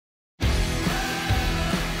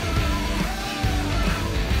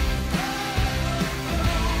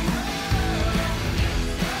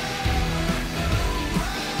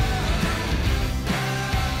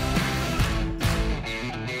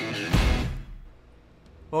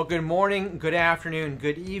Well, good morning, good afternoon,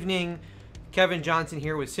 good evening. Kevin Johnson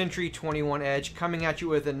here with Century 21 Edge, coming at you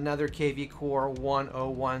with another KV Core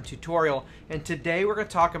 101 tutorial. And today we're going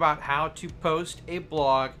to talk about how to post a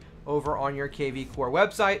blog over on your KV Core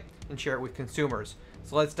website and share it with consumers.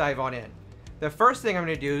 So let's dive on in. The first thing I'm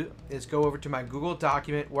going to do is go over to my Google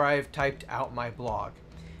document where I've typed out my blog.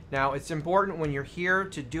 Now, it's important when you're here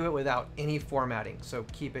to do it without any formatting. So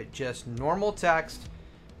keep it just normal text,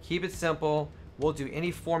 keep it simple. We'll do any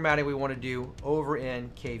formatting we want to do over in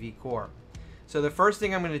KV Core. So the first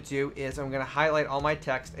thing I'm going to do is I'm going to highlight all my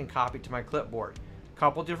text and copy it to my clipboard. A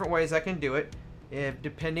couple different ways I can do it,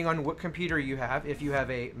 depending on what computer you have. If you have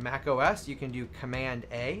a Mac OS, you can do Command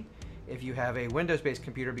A. If you have a Windows-based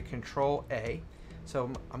computer, it'll be Control A. So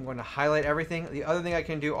I'm going to highlight everything. The other thing I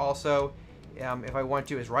can do also, if I want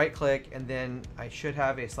to, is right-click, and then I should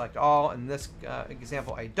have a select all. In this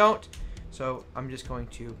example, I don't. So I'm just going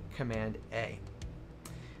to Command A.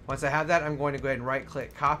 Once I have that, I'm going to go ahead and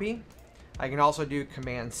right-click copy. I can also do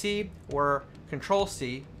Command C or Control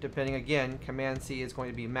C, depending again. Command C is going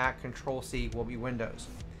to be Mac, Control C will be Windows.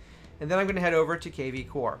 And then I'm going to head over to KV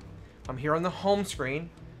Core. I'm here on the home screen,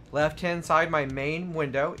 left-hand side, my main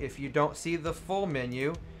window. If you don't see the full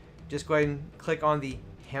menu, just go ahead and click on the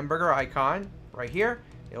hamburger icon right here.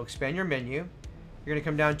 It'll expand your menu. You're going to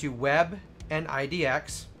come down to Web and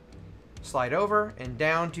IDX, slide over and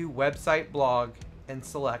down to Website Blog, and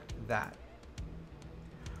select that.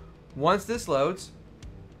 Once this loads,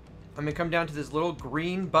 I'm going to come down to this little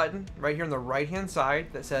green button right here on the right hand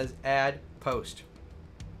side that says Add Post.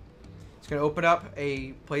 It's going to open up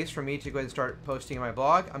a place for me to go ahead and start posting in my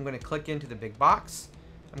blog. I'm going to click into the big box.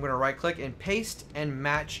 I'm going to right click and paste and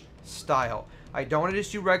match style. I don't want to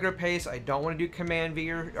just do regular paste. I don't want to do Command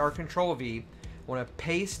V or Control V. I want to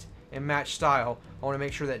paste and match style. I want to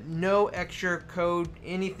make sure that no extra code,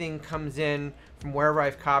 anything comes in from wherever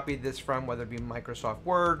I've copied this from, whether it be Microsoft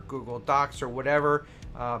Word, Google Docs, or whatever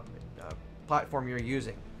platform you're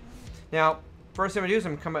using. Now, first thing I'm going to do is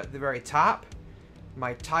I'm going to come at the very top.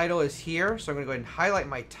 My title is here, so I'm going to go ahead and highlight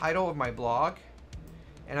my title of my blog,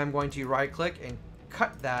 and I'm going to right click and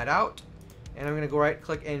cut that out, and I'm going to go right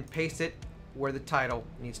click and paste it where the title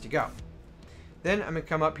needs to go. Then I'm going to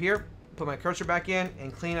come up here, put my cursor back in,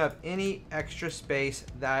 and clean up any extra space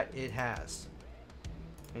that it has.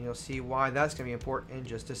 And you'll see why that's going to be important in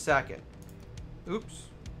just a second. Oops.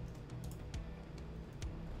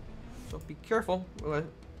 So be careful. We're going to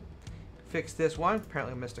fix this one.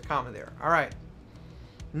 Apparently I missed a comma there. All right.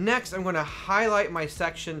 Next, I'm going to highlight my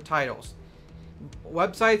section titles.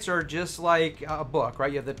 Websites are just like a book, right?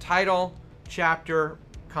 You have the title, chapter,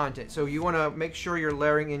 content. So you want to make sure you're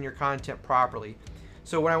layering in your content properly.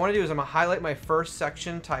 So what I want to do is I'm going to highlight my first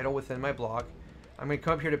section title within my blog. I'm going to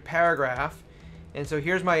come up here to paragraph. And so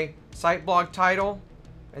here's my site blog title.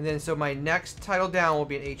 And then so my next title down will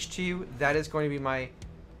be an H2. That is going to be my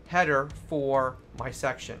header for my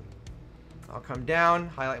section. I'll come down,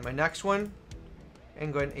 highlight my next one,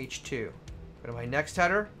 and go in H2. Go to my next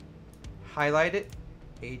header, highlight it,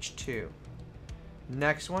 H2.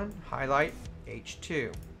 Next one, highlight,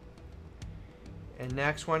 H2. And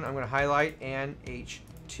next one, I'm going to highlight and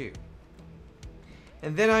H2.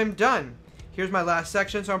 And then I'm done. Here's my last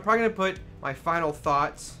section, so I'm probably going to put my final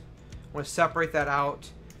thoughts. I want to separate that out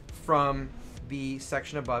from the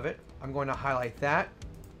section above it. I'm going to highlight that,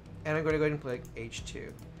 and I'm going to go ahead and click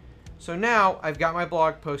H2. So now I've got my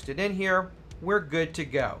blog posted in here. We're good to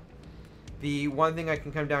go. The one thing I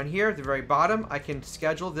can come down here at the very bottom, I can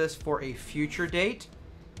schedule this for a future date,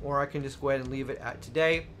 or I can just go ahead and leave it at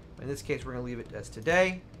today. In this case, we're going to leave it as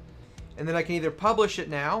today. And then I can either publish it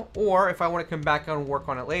now, or if I want to come back and work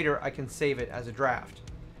on it later, I can save it as a draft.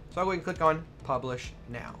 So I'll go ahead and click on Publish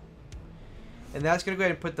Now. And that's going to go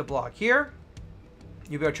ahead and put the blog here.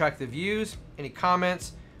 You'll be able to track the views, any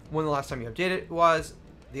comments, when the last time you updated it was,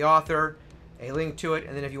 the author, a link to it,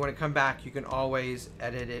 and then if you want to come back, you can always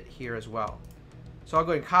edit it here as well. So I'll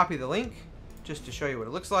go ahead and copy the link just to show you what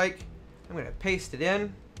it looks like. I'm going to paste it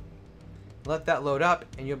in, let that load up,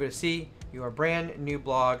 and you'll be able to see your brand new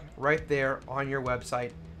blog right there on your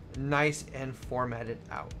website, nice and formatted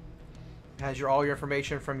out. It has all your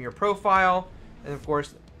information from your profile, and of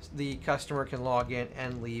course the customer can log in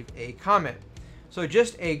and leave a comment. So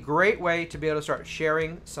just a great way to be able to start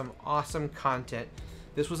sharing some awesome content.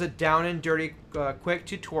 This was a down and dirty quick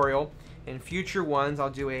tutorial. In future ones, I'll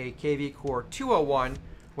do a KV Core 201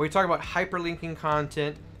 where we talk about hyperlinking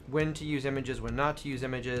content, when to use images, when not to use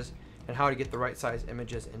images, and how to get the right size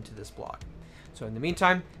images into this blog. So in the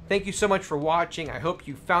meantime, thank you so much for watching. I hope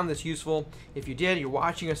you found this useful. If you did, you're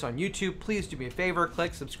watching us on YouTube, please do me a favor,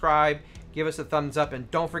 click subscribe, give us a thumbs up, and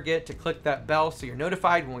don't forget to click that bell so you're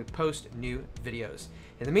notified when we post new videos.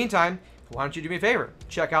 In the meantime, why don't you do me a favor?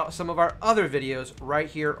 Check out some of our other videos right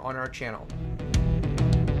here on our channel.